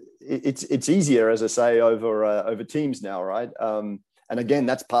 it's easier, as I say, over Teams now, right? And again,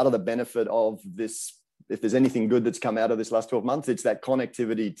 that's part of the benefit of this. If there's anything good that's come out of this last 12 months, it's that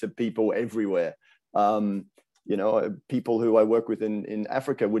connectivity to people everywhere. You know, people who I work with in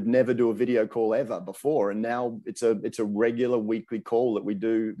Africa would never do a video call ever before, and now it's a regular weekly call that we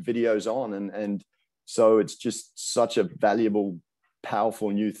do videos on, and so it's just such a valuable,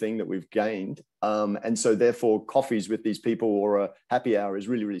 powerful new thing that we've gained. And so therefore coffees with these people or a happy hour is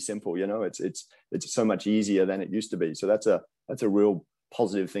really, really simple. You know, it's so much easier than it used to be. So that's a real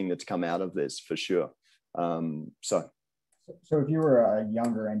positive thing that's come out of this for sure. So if you were a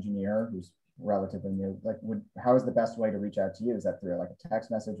younger engineer who's relatively new, like how is the best way to reach out to you? Is that through like a text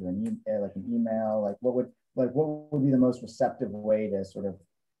message or an email? Like what would be the most receptive way to sort of,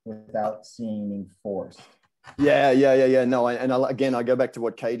 without seeming forced? Yeah. No, again, I go back to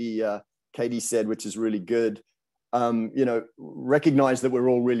what Katie said, which is really good. You know, recognize that we're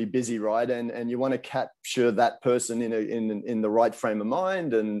all really busy, right? And you want to capture that person in the right frame of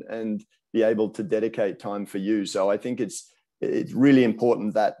mind and be able to dedicate time for you. So I think it's really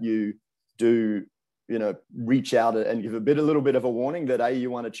important that you do, you know, reach out and give a little bit of a warning that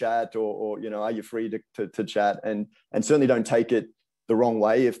you want to chat or you know, are you free to chat, and certainly don't take it the wrong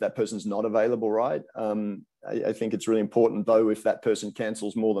way if that person's not available, right? I think it's really important though, if that person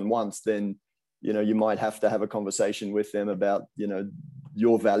cancels more than once, then, you know, you might have to have a conversation with them about, you know,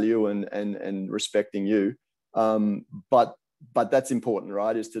 your value and respecting you. But that's important,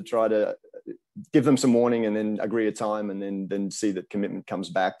 right? Is to try to give them some warning and then agree a time and then see that commitment comes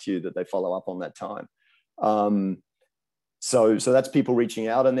back to you, that they follow up on that time. So that's people reaching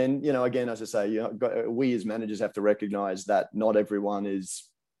out. And then, you know, again, as I say, you know, we as managers have to recognize that not everyone is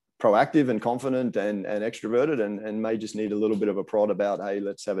proactive and confident and extroverted and may just need a little bit of a prod about, hey,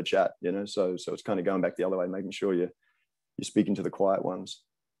 let's have a chat, you know? So it's kind of going back the other way, making sure you're speaking to the quiet ones.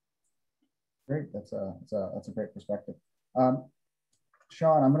 Great. That's a great perspective.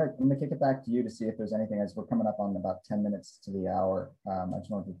 Sean, I'm gonna kick it back to you to see if there's anything, as we're coming up on about 10 minutes to the hour. I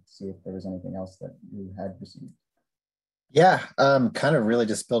just wanted to see if there was anything else that you had received. Yeah, kind of really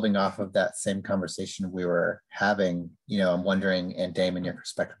just building off of that same conversation we were having, you know, I'm wondering, and Damon, your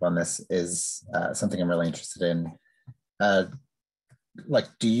perspective on this is something I'm really interested in. Like,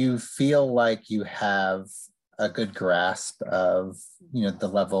 do you feel like you have a good grasp of, you know, the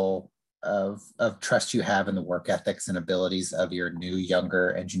level of trust you have in the work ethics and abilities of your new,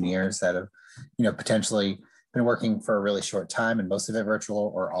 younger engineers that have, you know, potentially been working for a really short time and most of it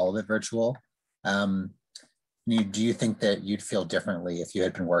virtual or all of it virtual? Do you think that you'd feel differently if you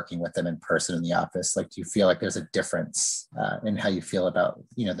had been working with them in person in the office? Like, do you feel like there's a difference in how you feel about,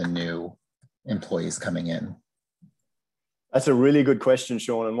 you know, the new employees coming in? That's a really good question,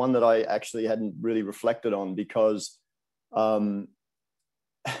 Sean, and one that I actually hadn't really reflected on, because I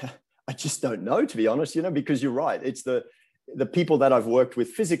just don't know, to be honest, you know, because you're right. It's the people that I've worked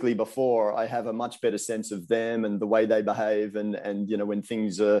with physically before, I have a much better sense of them and the way they behave. And you know, when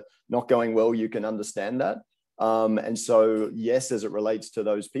things are not going well, you can understand that. And so, yes, as it relates to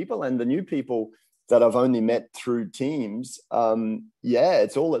those people and the new people that I've only met through Teams, yeah,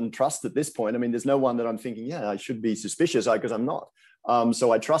 it's all in trust at this point. I mean, there's no one that I'm thinking, yeah, I should be suspicious, because I'm not.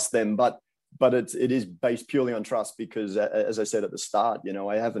 So I trust them, but it is based purely on trust, because as I said at the start, you know,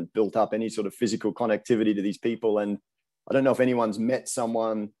 I haven't built up any sort of physical connectivity to these people. And I don't know if anyone's met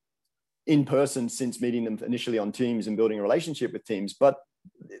someone in person since meeting them initially on Teams and building a relationship with Teams, but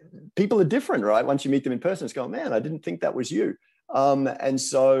people are different, right? Once you meet them in person, it's going, man, I didn't think that was you. And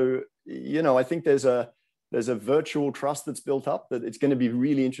so, you know, I think there's a virtual trust that's built up that it's going to be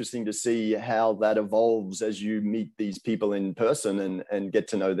really interesting to see how that evolves as you meet these people in person and get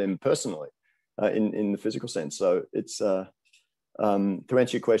to know them personally in the physical sense. So it's, to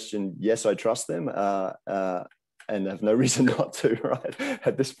answer your question, yes, I trust them and have no reason not to, right?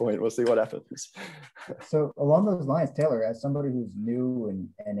 At this point, we'll see what happens. So along those lines, Taylor, as somebody who's new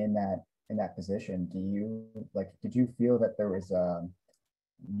and in that position, did you feel that there was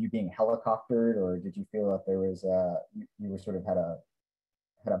you being helicoptered, or did you feel that there was you were sort of had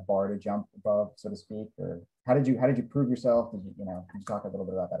a bar to jump above, so to speak? Or how did you prove yourself? Could you talk a little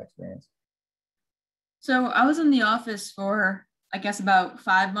bit about that experience? So I was in the office for, I guess, about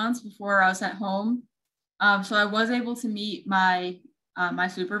 5 months before I was at home. So I was able to meet my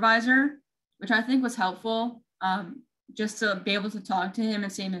supervisor, which I think was helpful, just to be able to talk to him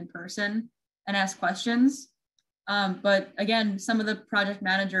and see him in person and ask questions. But again, some of the project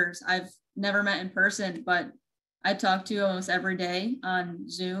managers I've never met in person, but I talk to almost every day on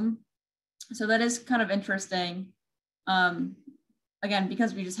Zoom. So that is kind of interesting. Again,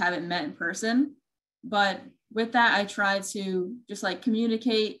 because we just haven't met in person. But with that, I try to just like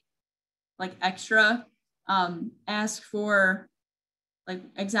communicate like extra, ask for like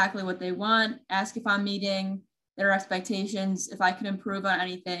exactly what they want, ask if I'm meeting their expectations, if I can improve on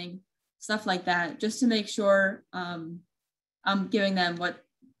anything, stuff like that, just to make sure I'm giving them what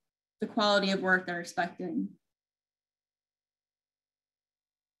the quality of work they're expecting.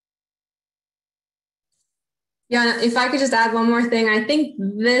 Yeah, if I could just add one more thing, I think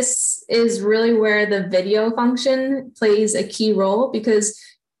this is really where the video function plays a key role, because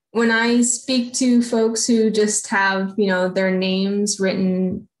when I speak to folks who just have, their names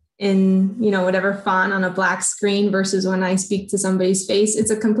written in, whatever font on a black screen versus when I speak to somebody's face,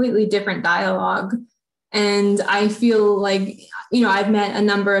 it's a completely different dialogue. And I feel like, I've met a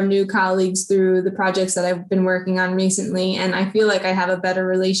number of new colleagues through the projects that I've been working on recently. And I feel like I have a better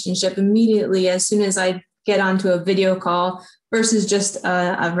relationship immediately as soon as I get onto a video call versus just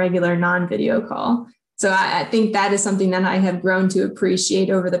a regular non-video call. So I think that is something that I have grown to appreciate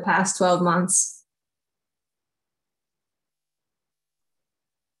over the past 12 months.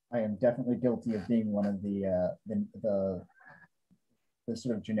 I am definitely guilty of being one of the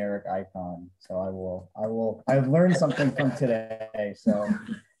sort of generic icon. So I've learned something from today. So,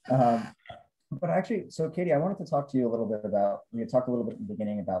 but actually, so Katie, I wanted to talk to you a little bit about, we had talked a little bit in the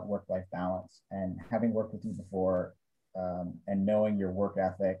beginning about work-life balance, and having worked with you before, and knowing your work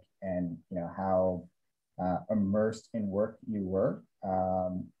ethic and, how immersed in work you were.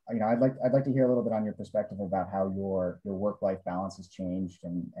 I'd like to hear a little bit on your perspective about how your work-life balance has changed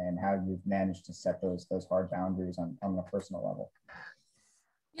and how you've managed to set those hard boundaries on a personal level.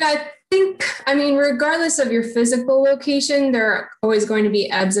 Yeah, regardless of your physical location, there are always going to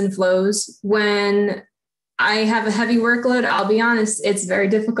be ebbs and flows. When I have a heavy workload, I'll be honest, it's very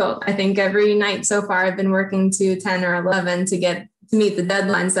difficult. I think every night so far, I've been working to 10 or 11 to meet the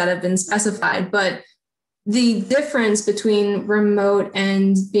deadlines that have been specified. But the difference between remote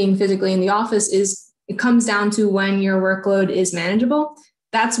and being physically in the office is it comes down to when your workload is manageable.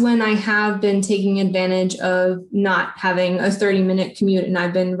 That's when I have been taking advantage of not having a 30-minute commute, and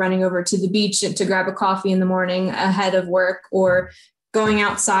I've been running over to the beach to grab a coffee in the morning ahead of work, or going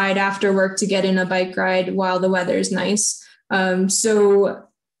outside after work to get in a bike ride while the weather is nice. So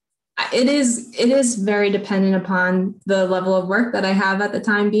it is very dependent upon the level of work that I have at the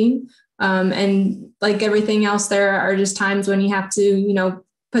time being. And like everything else, there are just times when you have to,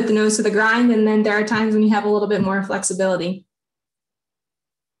 put the nose to the grind. And then there are times when you have a little bit more flexibility.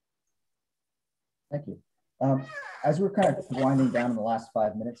 Thank you. As we're kind of winding down in the last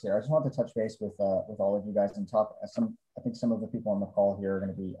 5 minutes here, I just wanted to touch base with all of you guys and talk. I think some of the people on the call here are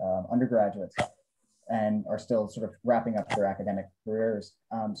going to be undergraduates and are still sort of wrapping up their academic careers.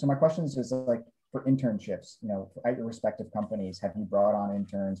 So my question is like, for internships, at your respective companies, have you brought on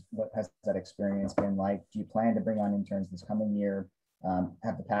interns? What has that experience been like? Do you plan to bring on interns this coming year?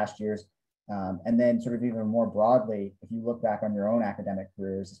 Have the past years? And then sort of even more broadly, if you look back on your own academic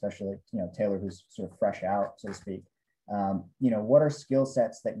careers, especially, Taylor, who's sort of fresh out, so to speak, what are skill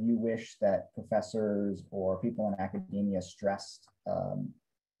sets that you wish that professors or people in academia stressed,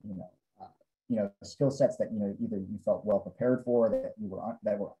 skill sets that, either you felt well prepared for,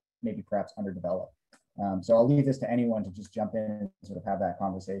 that were maybe perhaps underdeveloped. So I'll leave this to anyone to just jump in and sort of have that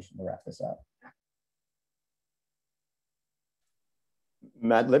conversation to wrap this up.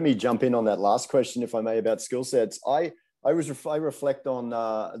 Matt, let me jump in on that last question, if I may, about skill sets. I reflect on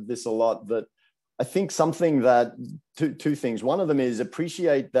this a lot, that I think something that, two things. One of them is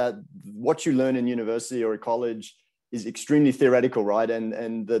appreciate that what you learn in university or college is extremely theoretical, right?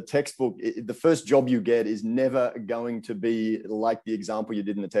 And the textbook, the first job you get is never going to be like the example you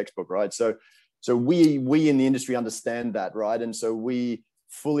did in the textbook, right? So we in the industry understand that, right? And so we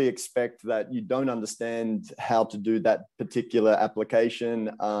fully expect that you don't understand how to do that particular application.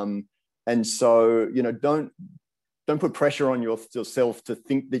 And so, don't put pressure on yourself to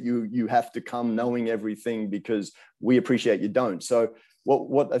think that you have to come knowing everything, because we appreciate you don't. So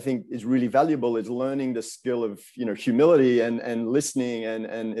what I think is really valuable is learning the skill of, humility and listening.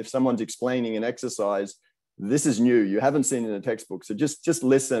 And if someone's explaining an exercise, this is new, you haven't seen it in a textbook. So just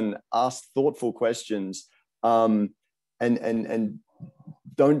listen, ask thoughtful questions, and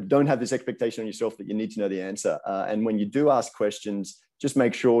don't have this expectation on yourself that you need to know the answer. And when you do ask questions, just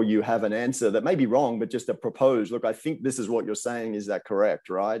make sure you have an answer that may be wrong, but just to propose, look, I think this is what you're saying. Is that correct?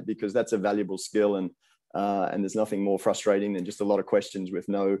 Right? Because that's a valuable skill. And there's nothing more frustrating than just a lot of questions with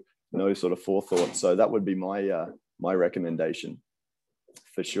no sort of forethought. So that would be my recommendation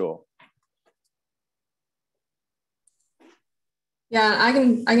for sure. Yeah, I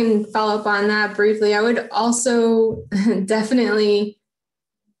can follow up on that briefly. I would also definitely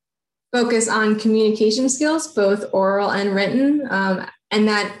focus on communication skills, both oral and written. And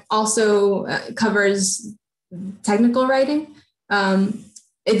that also covers technical writing.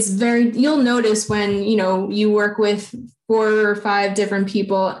 It's you'll notice when, you work with 4 or 5 different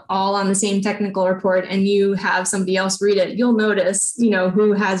people all on the same technical report and you have somebody else read it, you'll notice,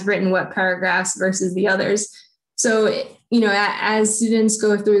 who has written what paragraphs versus the others. So, as students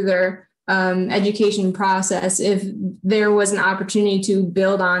go through their education process, if there was an opportunity to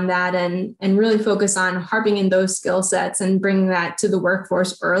build on that and really focus on harping in those skill sets and bringing that to the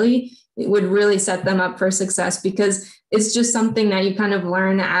workforce early, it would really set them up for success, because it's just something that you kind of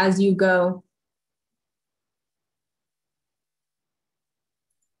learn as you go.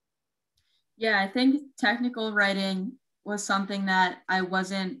 Yeah, I think technical writing was something that I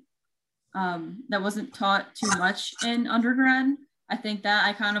wasn't taught too much in undergrad. I think that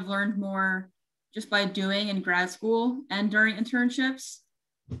I kind of learned more just by doing in grad school and during internships.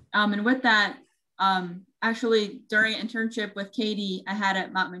 And with that, actually during an internship with Katie I had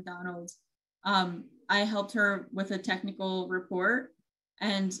at Mount McDonald, I helped her with a technical report.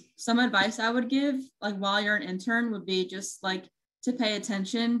 And some advice I would give, like while you're an intern, would be just like to pay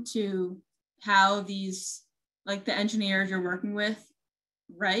attention to how these, like the engineers you're working with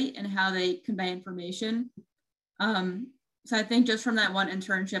write and how they convey information. So I think just from that one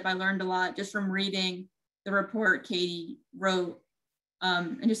internship, I learned a lot just from reading the report Katie wrote,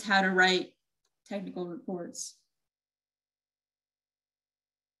 and just how to write technical reports.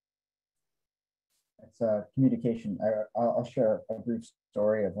 It's communication. I'll share a brief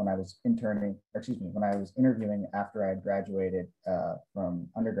story of when I was when I was interviewing after I had graduated from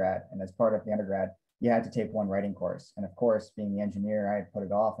undergrad. And as part of the undergrad, you had to take one writing course. And of course, being the engineer, I had put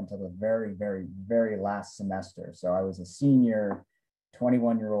it off until the very, very, very last semester. So I was a senior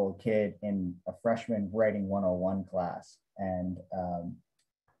 21-year-old kid in a freshman writing 101 class. And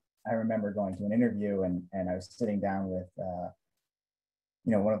I remember going to an interview and I was sitting down with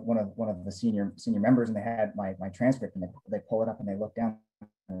one of the senior members, and they had my transcript, and they pull it up and they look down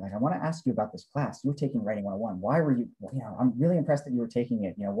and like, I want to ask you about this class. You were taking writing 101. Why were you, I'm really impressed that you were taking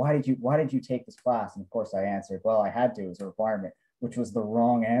it. Why did you take this class? And of course I answered, well, I had to, as a requirement, which was the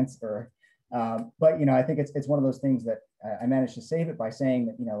wrong answer. But I think it's one of those things that I managed to save it by saying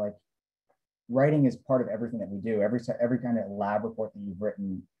that, like, writing is part of everything that we do. Every kind of lab report that you've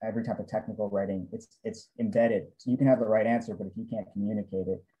written, every type of technical writing, it's embedded. So you can have the right answer, but if you can't communicate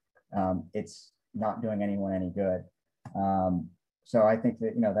it, it's not doing anyone any good. So I think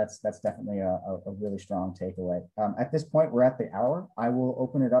that that's definitely a really strong takeaway. At this point, we're at the hour. I will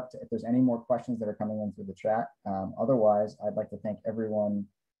open it up to if there's any more questions that are coming in through the chat. Otherwise, I'd like to thank everyone,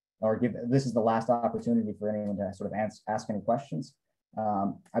 or this is the last opportunity for anyone to sort of ask any questions.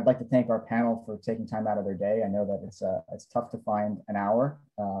 I'd like to thank our panel for taking time out of their day. I know that it's tough to find an hour.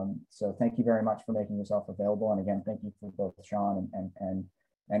 So thank you very much for making yourself available. And again, thank you for both Sean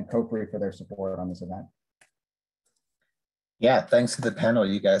and COPRI for their support on this event. Yeah, thanks to the panel.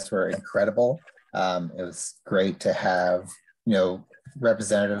 You guys were incredible. It was great to have,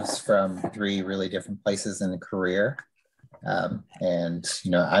 representatives from 3 really different places in the career. And,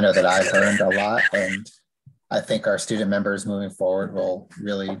 I know that I've learned a lot, and I think our student members moving forward will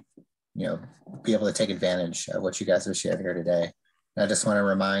really, be able to take advantage of what you guys have shared here today. And I just want to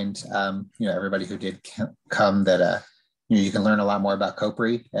remind, everybody who did come that, you can learn a lot more about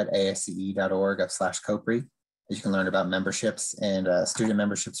COPRI at asce.org/COPRI. You can learn about memberships, and student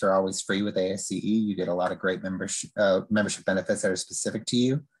memberships are always free with ASCE. You get a lot of great membership benefits that are specific to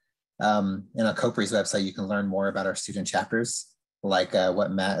you. And on COPRI's website, you can learn more about our student chapters, like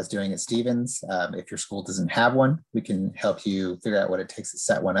what Matt is doing at Stevens. If your school doesn't have one, we can help you figure out what it takes to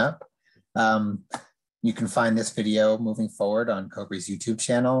set one up. You can find this video moving forward on COPRI's YouTube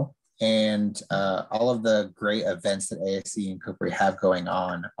channel, and all of the great events that ASCE and COPRI have going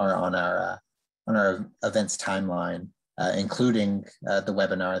on are on our events timeline, including the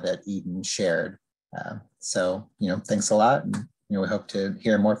webinar that Eden shared. So, thanks a lot, and we hope to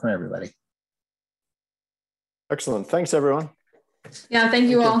hear more from everybody. Excellent. Thanks, everyone. Yeah, thank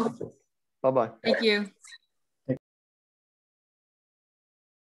you all. Bye-bye. Thank you.